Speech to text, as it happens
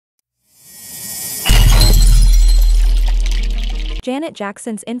Janet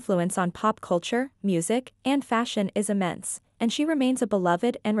Jackson's influence on pop culture, music, and fashion is immense, and she remains a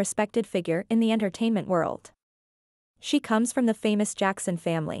beloved and respected figure in the entertainment world. She comes from the famous Jackson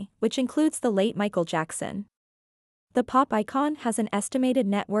family, which includes the late Michael Jackson. The pop icon has an estimated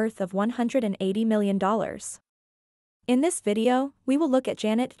net worth of $180 million. In this video, we will look at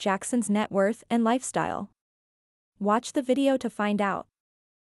Janet Jackson's net worth and lifestyle. Watch the video to find out.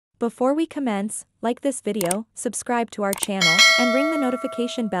 Before we commence, like this video, subscribe to our channel, and ring the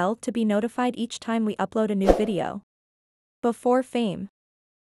notification bell to be notified each time we upload a new video. Before fame.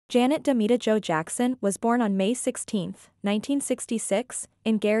 Janet Demita Jo Jackson was born on May 16, 1966,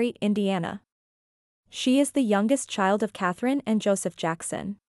 in Gary, Indiana. She is the youngest child of Catherine and Joseph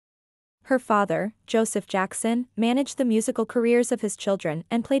Jackson. Her father, Joseph Jackson, managed the musical careers of his children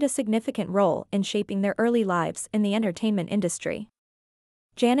and played a significant role in shaping their early lives in the entertainment industry.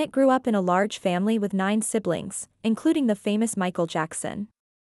 Janet grew up in a large family with 9 siblings, including the famous Michael Jackson.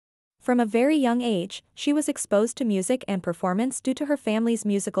 From a very young age, she was exposed to music and performance due to her family's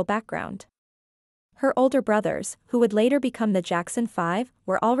musical background. Her older brothers, who would later become the Jackson 5,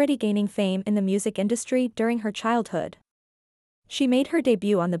 were already gaining fame in the music industry during her childhood. She made her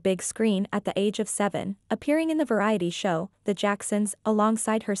debut on the big screen at the age of 7, appearing in the variety show, The Jacksons,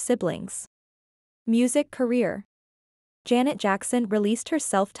 alongside her siblings. Music career. Janet Jackson released her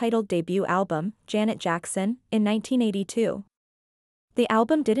self-titled debut album, Janet Jackson, in 1982. The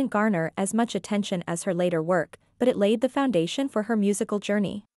album didn't garner as much attention as her later work, but it laid the foundation for her musical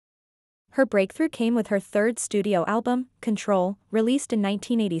journey. Her breakthrough came with her third studio album, Control, released in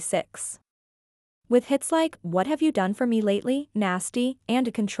 1986. With hits like What Have You Done For Me Lately, Nasty,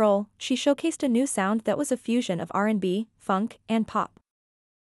 and Control, she showcased a new sound that was a fusion of R&B, funk, and pop.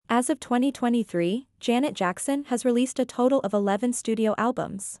 As of 2023, Janet Jackson has released a total of 11 studio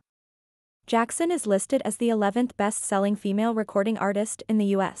albums. Jackson is listed as the 11th best-selling female recording artist in the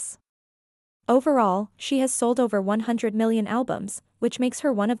US. Overall, she has sold over 100 million albums, which makes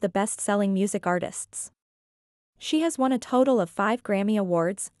her one of the best-selling music artists. She has won a total of 5 Grammy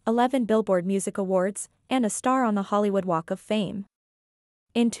Awards, 11 Billboard Music Awards, and a star on the Hollywood Walk of Fame.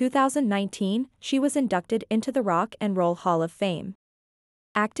 In 2019, she was inducted into the Rock and Roll Hall of Fame.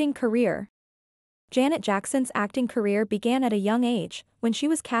 Acting career. Janet Jackson's acting career began at a young age, when she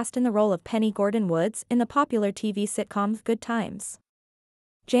was cast in the role of Penny Gordon Woods in the popular TV sitcom Good Times.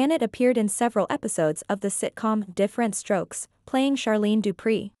 Janet appeared in several episodes of the sitcom Different Strokes, playing Charlene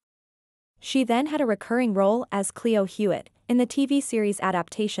Dupree. She then had a recurring role as Cleo Hewitt in the TV series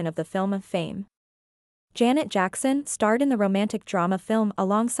adaptation of the film of Fame. Janet Jackson starred in the romantic drama film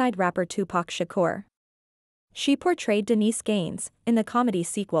alongside rapper Tupac Shakur. She portrayed Denise Gaines in the comedy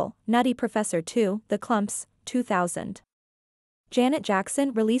sequel, Nutty Professor 2: The Klumps, 2000. Janet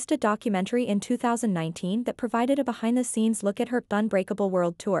Jackson released a documentary in 2019 that provided a behind-the-scenes look at her Unbreakable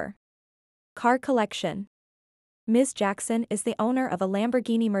World Tour. Car collection. Ms. Jackson is the owner of a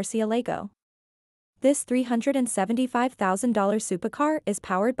Lamborghini Murcielago. This $375,000 supercar is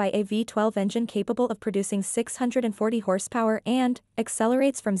powered by a V12 engine capable of producing 640 horsepower and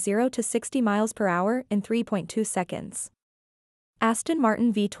accelerates from 0 to 60 miles per hour in 3.2 seconds. Aston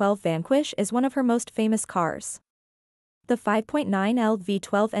Martin V12 Vanquish is one of her most famous cars. The 5.9L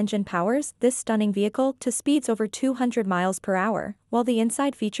V12 engine powers this stunning vehicle to speeds over 200 miles per hour, while the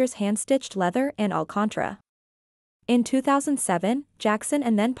inside features hand-stitched leather and Alcantara. In 2007, Jackson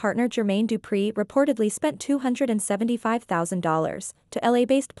and then-partner Jermaine Dupri reportedly spent $275,000 to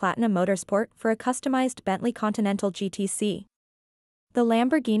LA-based Platinum Motorsport for a customized Bentley Continental GTC. The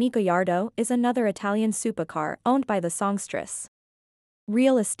Lamborghini Gallardo is another Italian supercar owned by the songstress.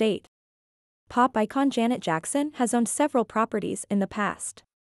 Real estate. Pop icon Janet Jackson has owned several properties in the past.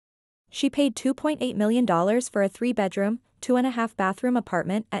 She paid $2.8 million for a 3-bedroom, 2.5-bathroom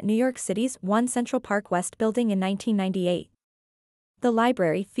apartment at New York City's One Central Park West building in 1998. The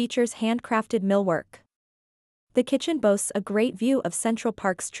library features handcrafted millwork. The kitchen boasts a great view of Central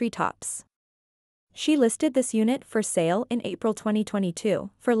Park's treetops. She listed this unit for sale in April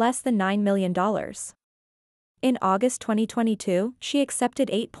 2022 for less than $9 million. In August 2022, she accepted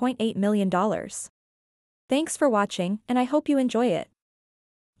 $8.8 million. Thanks for watching, and I hope you enjoy it.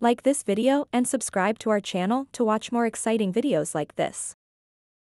 Like this video and subscribe to our channel to watch more exciting videos like this.